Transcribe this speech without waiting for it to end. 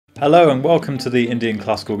Hello and welcome to the Indian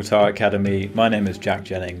Classical Guitar Academy. My name is Jack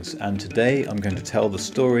Jennings and today I'm going to tell the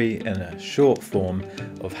story in a short form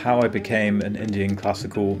of how I became an Indian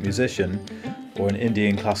classical musician, or an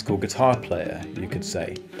Indian classical guitar player, you could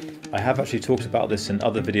say. I have actually talked about this in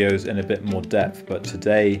other videos in a bit more depth, but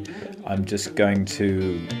today I'm just going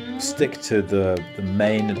to stick to the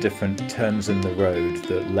main different turns in the road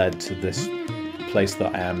that led to this place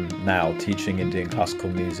that I am now, teaching Indian classical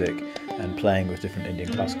music and playing with different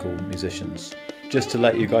Indian classical musicians. Just to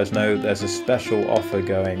let you guys know, there's a special offer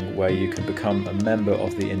going where you can become a member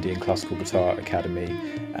of the Indian Classical Guitar Academy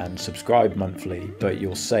and subscribe monthly, but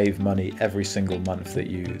you'll save money every single month that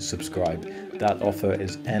you subscribe. That offer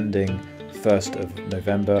is ending 1st of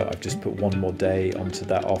November. I've just put one more day onto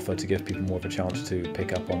that offer to give people more of a chance to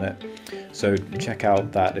pick up on it. So check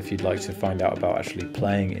out that if you'd like to find out about actually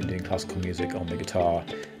playing Indian classical music on the guitar,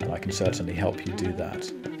 and I can certainly help you do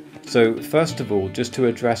that. So first of all, just to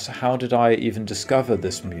address, how did I even discover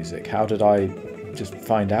this music? How did I just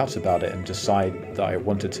find out about it and decide that I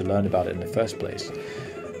wanted to learn about it in the first place?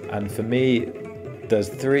 And for me, there's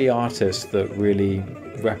three artists that really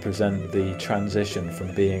represent the transition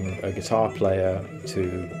from being a guitar player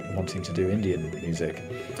to wanting to do Indian music.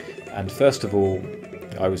 And first of all,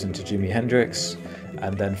 I was into Jimi Hendrix,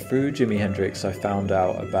 and then through Jimi Hendrix I found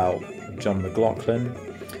out about John McLaughlin,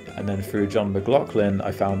 and then through John McLaughlin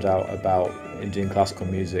I found out about Indian classical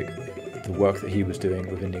music, the work that he was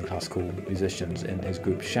doing with Indian classical musicians in his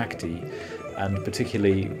group Shakti, and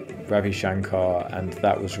particularly Ravi Shankar, and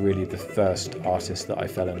that was really the first artist that I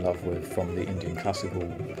fell in love with from the Indian classical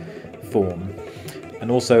form.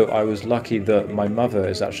 And also I was lucky that my mother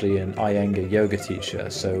is actually an Iyengar yoga teacher,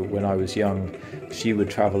 so when I was young she would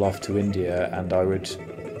travel off to India and I would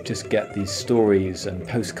just get these stories and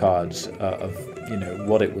postcards of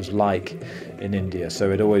what it was like in India,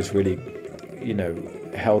 so it always really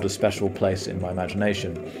held a special place in my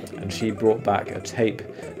imagination. And she brought back a tape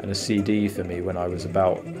and a CD for me when I was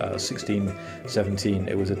about 16, 17.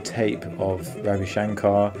 It was a tape of Ravi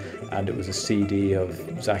Shankar and it was a CD of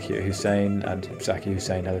Zakir Hussain, and Zakir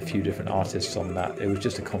Hussain had a few different artists on that. It was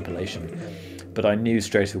just a compilation, but I knew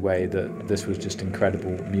straight away that this was just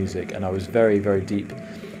incredible music, and I was very, very deep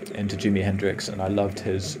into Jimi Hendrix, and I loved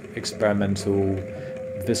his experimental,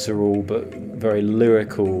 visceral but very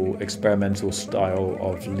lyrical experimental style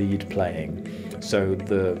of lead playing. So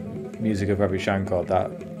the music of Ravi Shankar,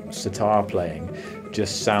 that sitar playing,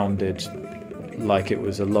 just sounded like it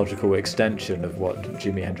was a logical extension of what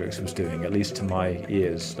Jimi Hendrix was doing, at least to my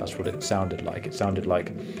ears. That's what it sounded like. It sounded like,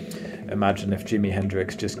 imagine if Jimi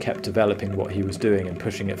Hendrix just kept developing what he was doing and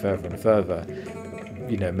pushing it further and further.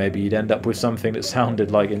 Maybe you'd end up with something that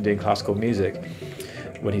sounded like Indian classical music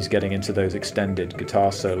when he's getting into those extended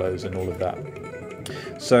guitar solos and all of that.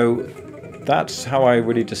 So that's how I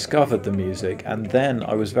really discovered the music. And then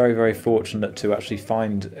I was very, very fortunate to actually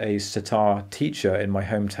find a sitar teacher in my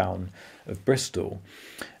hometown of Bristol,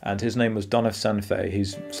 and his name was Donav Sanfe.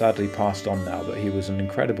 He's sadly passed on now, but he was an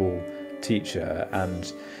incredible teacher,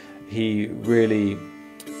 and he really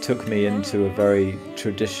took me into a very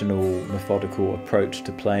traditional, methodical approach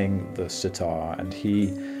to playing the sitar. And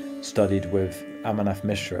he studied with Amarnath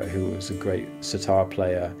Mishra, who was a great sitar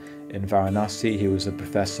player in Varanasi. He was a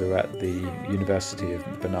professor at the University of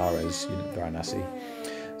Benares, Varanasi.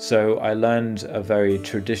 So I learned a very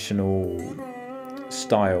traditional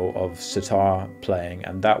style of sitar playing,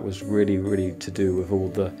 and that was really, really to do with all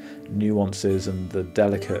the nuances and the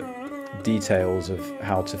delicate details of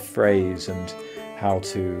how to phrase and how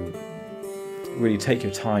to really take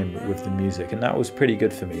your time with the music. And that was pretty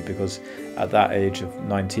good for me, because at that age of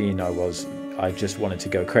 19 I just wanted to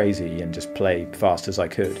go crazy and just play fast as I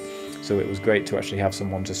could. So it was great to actually have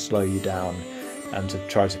someone to slow you down and to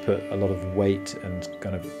try to put a lot of weight and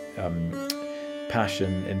kind of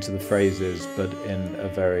passion into the phrases, but in a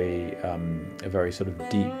very sort of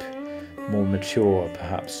deep, more mature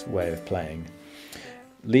perhaps way of playing.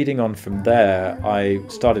 Leading on from there, I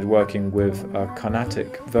started working with a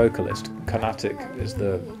Carnatic vocalist. Carnatic is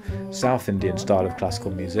the South Indian style of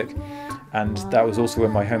classical music, and that was also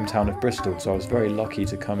in my hometown of Bristol, so I was very lucky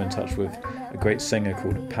to come in touch with a great singer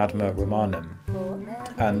called Padma Ramanam.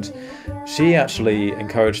 And she actually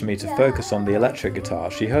encouraged me to focus on the electric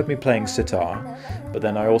guitar. She heard me playing sitar, but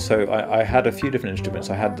then I had a few different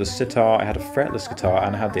instruments. I had the sitar, I had a fretless guitar,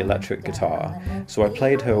 and I had the electric guitar. So I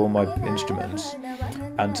played her all my instruments.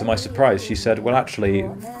 And to my surprise, she said, well, actually,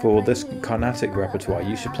 for this Carnatic repertoire,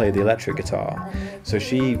 you should play the electric guitar. So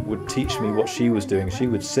she would teach me what she was doing. She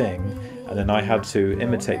would sing, and then I had to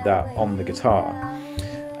imitate that on the guitar.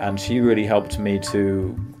 And she really helped me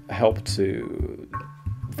to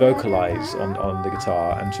vocalize on the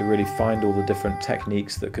guitar and to really find all the different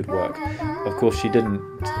techniques that could work. Of course, she didn't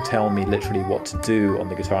tell me literally what to do on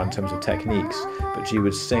the guitar in terms of techniques, but she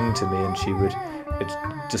would sing to me and she would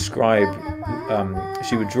describe,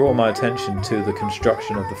 she would draw my attention to the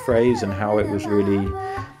construction of the phrase and how it was really,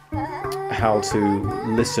 how to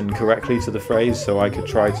listen correctly to the phrase so I could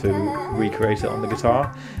try to recreate it on the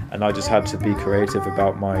guitar. And I just had to be creative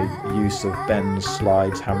about my use of bends,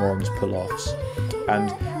 slides, hammer-ons, pull-offs. And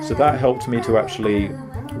so that helped me to actually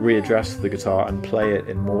readdress the guitar and play it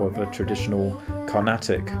in more of a traditional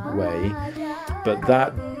Carnatic way. But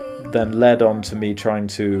that then led on to me trying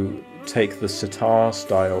to take the sitar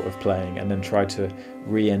style of playing and then try to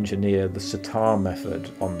re-engineer the sitar method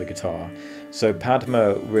on the guitar. So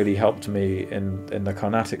Padma really helped me in the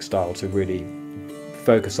Carnatic style to really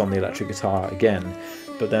focus on the electric guitar again.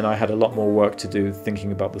 But then I had a lot more work to do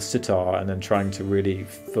thinking about the sitar and then trying to really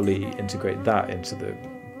fully integrate that into the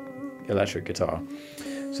electric guitar.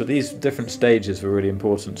 So these different stages were really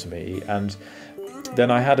important to me. And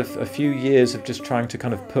then I had a few years of just trying to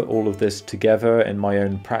kind of put all of this together in my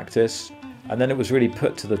own practice. And then it was really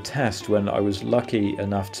put to the test when I was lucky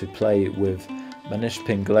enough to play with Manish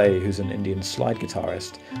Pinglay, who's an Indian slide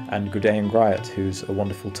guitarist, and Gurdain Grayat, who's a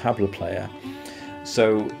wonderful tabla player.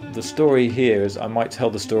 So the story here is, I might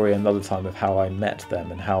tell the story another time of how I met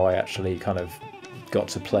them and how I actually kind of got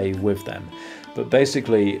to play with them. But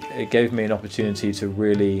basically it gave me an opportunity to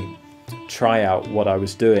really try out what I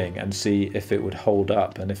was doing and see if it would hold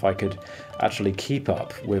up and if I could actually keep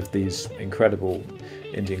up with these incredible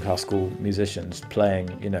Indian classical musicians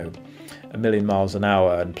playing, you know, a million miles an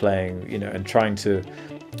hour and playing, you know, and trying to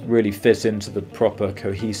really fit into the proper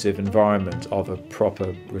cohesive environment of a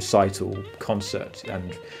proper recital concert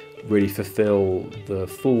and really fulfill the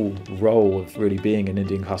full role of really being an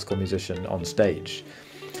Indian classical musician on stage.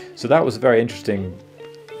 So that was a very interesting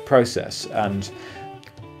process, and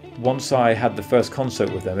once I had the first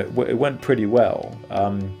concert with them, it went pretty well,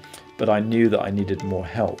 but I knew that I needed more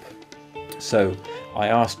help. So I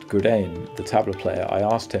asked Gurdain, the tabla player, I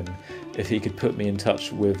asked him if he could put me in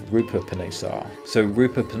touch with Roopa Panesar. So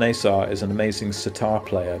Roopa Panesar is an amazing sitar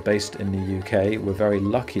player based in the UK. We're very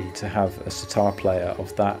lucky to have a sitar player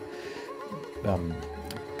of that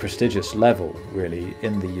prestigious level, really,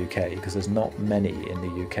 in the UK, because there's not many in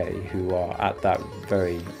the UK who are at that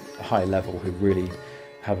very high level, who really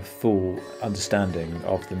have a full understanding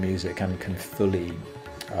of the music and can fully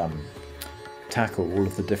tackle all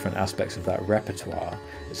of the different aspects of that repertoire.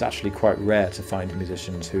 It's actually quite rare to find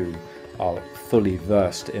musicians who are fully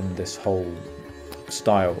versed in this whole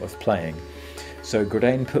style of playing. So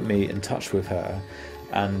Gurdain put me in touch with her,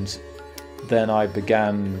 and then I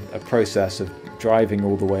began a process of driving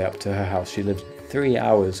all the way up to her house. She lived 3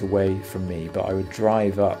 hours away from me, but I would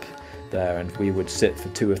drive up there and we would sit for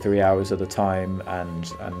 2 or 3 hours at a time,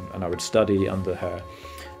 and I would study under her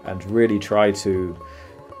and really try to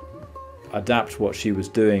adapt what she was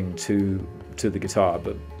doing to the guitar.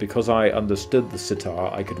 But because I understood the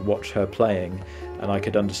sitar, I could watch her playing and I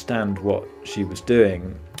could understand what she was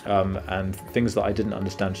doing, and things that I didn't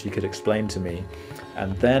understand she could explain to me.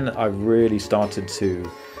 And then I really started to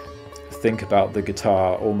think about the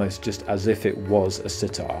guitar almost just as if it was a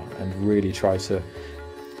sitar and really try to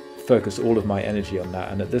focus all of my energy on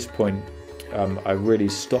that. And at this point I really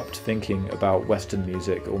stopped thinking about Western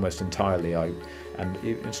music almost entirely.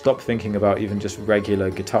 And stopped thinking about even just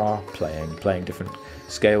regular guitar playing different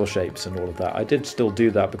scale shapes and all of that. I did still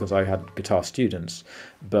do that because I had guitar students,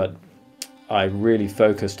 but I really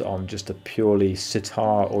focused on just a purely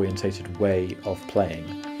sitar orientated way of playing.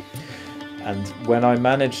 And when I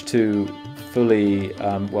managed to fully,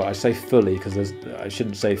 well, I say fully because I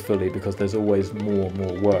shouldn't say fully because there's always more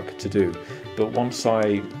work to do, but once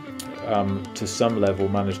I to some level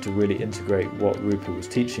managed to really integrate what Roopa was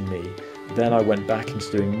teaching me, then I went back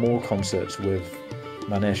into doing more concerts with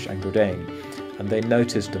Manish and Gurdain, and they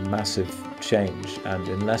noticed a massive change, and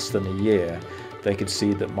in less than a year they could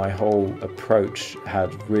see that my whole approach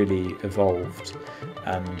had really evolved,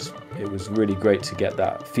 and it was really great to get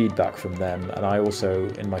that feedback from them. And I also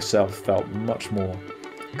in myself felt much more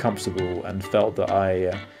comfortable and felt that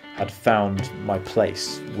I had found my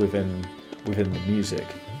place within the music.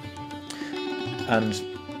 And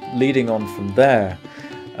leading on from there,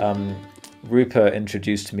 Roopa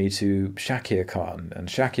introduced me to Shakir Khan, and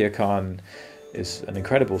Shakir Khan is an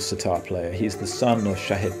incredible sitar player. He's the son of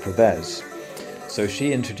Shahid Pervez. So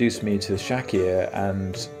she introduced me to Shakir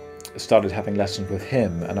and started having lessons with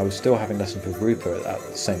him, and I was still having lessons with Roopa at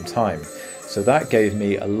the same time. So that gave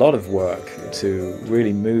me a lot of work to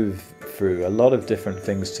really move through, a lot of different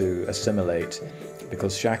things to assimilate,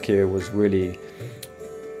 because Shakir was really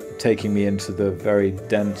taking me into the very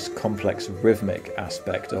dense, complex, rhythmic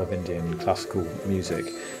aspect of Indian classical music,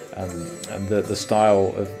 and the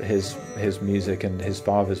style of his music and his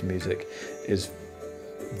father's music is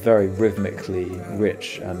very rhythmically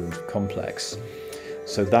rich and complex.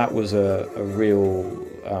 So that was a real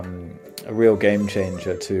game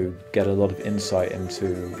changer, to get a lot of insight into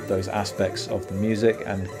those aspects of the music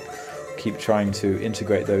and keep trying to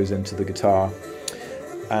integrate those into the guitar.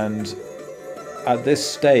 And at this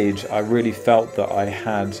stage, I really felt that I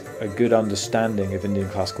had a good understanding of Indian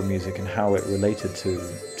classical music and how it related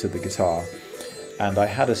to the guitar. And I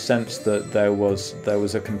had a sense that there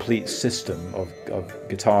was a complete system of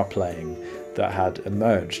guitar playing that had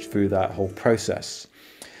emerged through that whole process.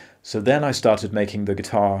 So then I started making the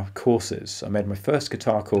guitar courses. I made my first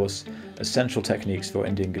guitar course, Essential Techniques for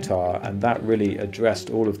Indian Guitar, and that really addressed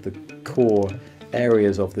all of the core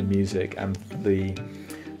areas of the music and the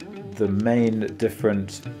main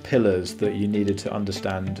different pillars that you needed to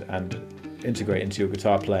understand and integrate into your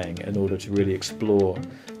guitar playing in order to really explore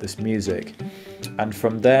this music. And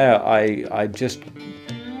from there, I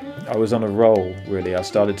was on a roll, really. I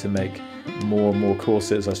started to make more and more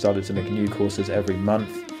courses. I started to make new courses every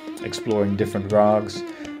month, exploring different rags,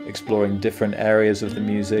 exploring different areas of the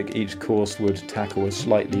music. Each course would tackle a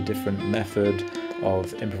slightly different method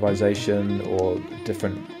of improvisation or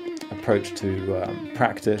different approach to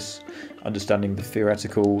practice, understanding the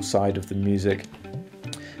theoretical side of the music.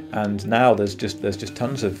 And now there's just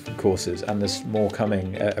tons of courses, and there's more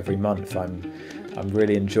coming every month. I'm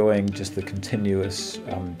really enjoying just the continuous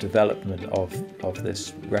development of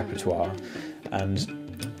this repertoire, and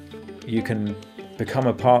you can become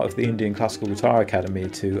a part of the Indian Classical Guitar Academy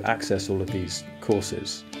to access all of these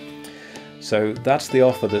courses. So that's the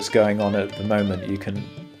offer that's going on at the moment. You can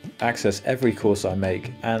access every course I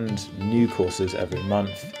make and new courses every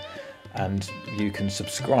month, and you can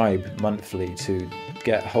subscribe monthly to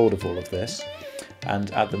get hold of all of this.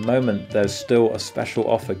 And at the moment there's still a special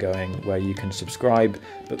offer going where you can subscribe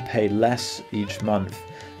but pay less each month,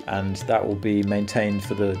 and that will be maintained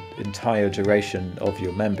for the entire duration of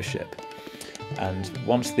your membership. And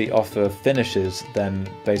once the offer finishes, then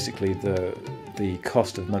basically the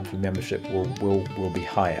cost of monthly membership will be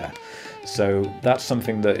higher. So that's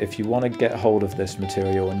something that, if you want to get hold of this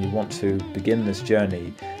material and you want to begin this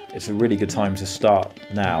journey, it's a really good time to start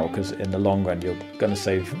now, because in the long run you're going to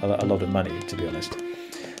save a lot of money, to be honest.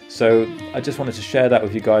 So I just wanted to share that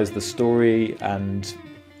with you guys, the story and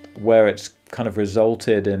where it's kind of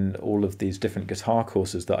resulted in all of these different guitar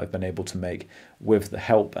courses that I've been able to make with the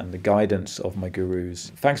help and the guidance of my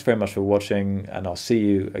gurus. Thanks very much for watching, and I'll see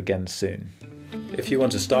you again soon. If you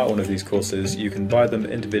want to start one of these courses, you can buy them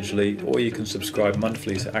individually, or you can subscribe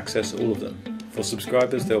monthly to access all of them. For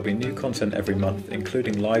subscribers, there will be new content every month,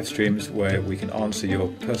 including live streams where we can answer your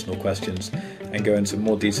personal questions and go into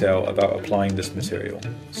more detail about applying this material.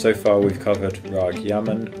 So far we've covered Rag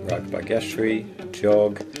Yaman, Rag Bageshri,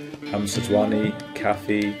 Jog, Hamsadwani,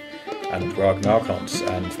 Kafi and Rag Malkants,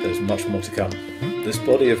 and there's much more to come. This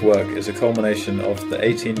body of work is a culmination of the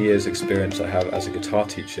 18 years experience I have as a guitar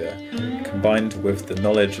teacher, combined with the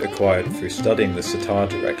knowledge acquired through studying the sitar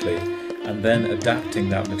directly, and then adapting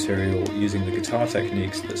that material using the guitar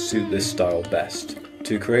techniques that suit this style best.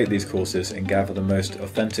 To create these courses and gather the most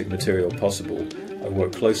authentic material possible, I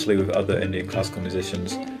work closely with other Indian classical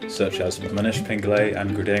musicians such as Manish Pingle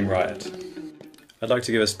and Gurdeng Riot. I'd like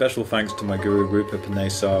to give a special thanks to my guru Roopa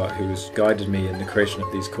Panesar, who has guided me in the creation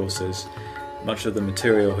of these courses. Much of the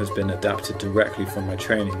material has been adapted directly from my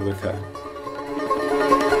training with her.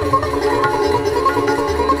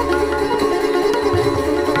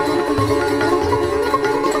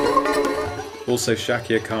 Also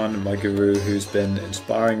Shakir Khan, my guru, who's been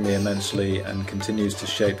inspiring me immensely and continues to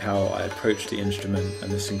shape how I approach the instrument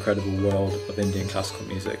and this incredible world of Indian classical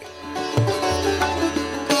music.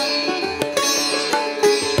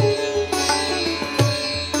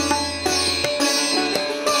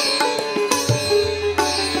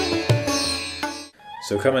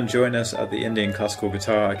 So come and join us at the Indian Classical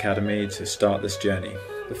Guitar Academy to start this journey.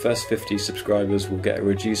 The first 50 subscribers will get a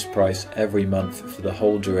reduced price every month for the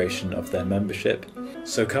whole duration of their membership.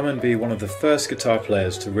 So come and be one of the first guitar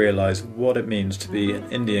players to realise what it means to be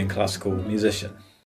an Indian classical musician.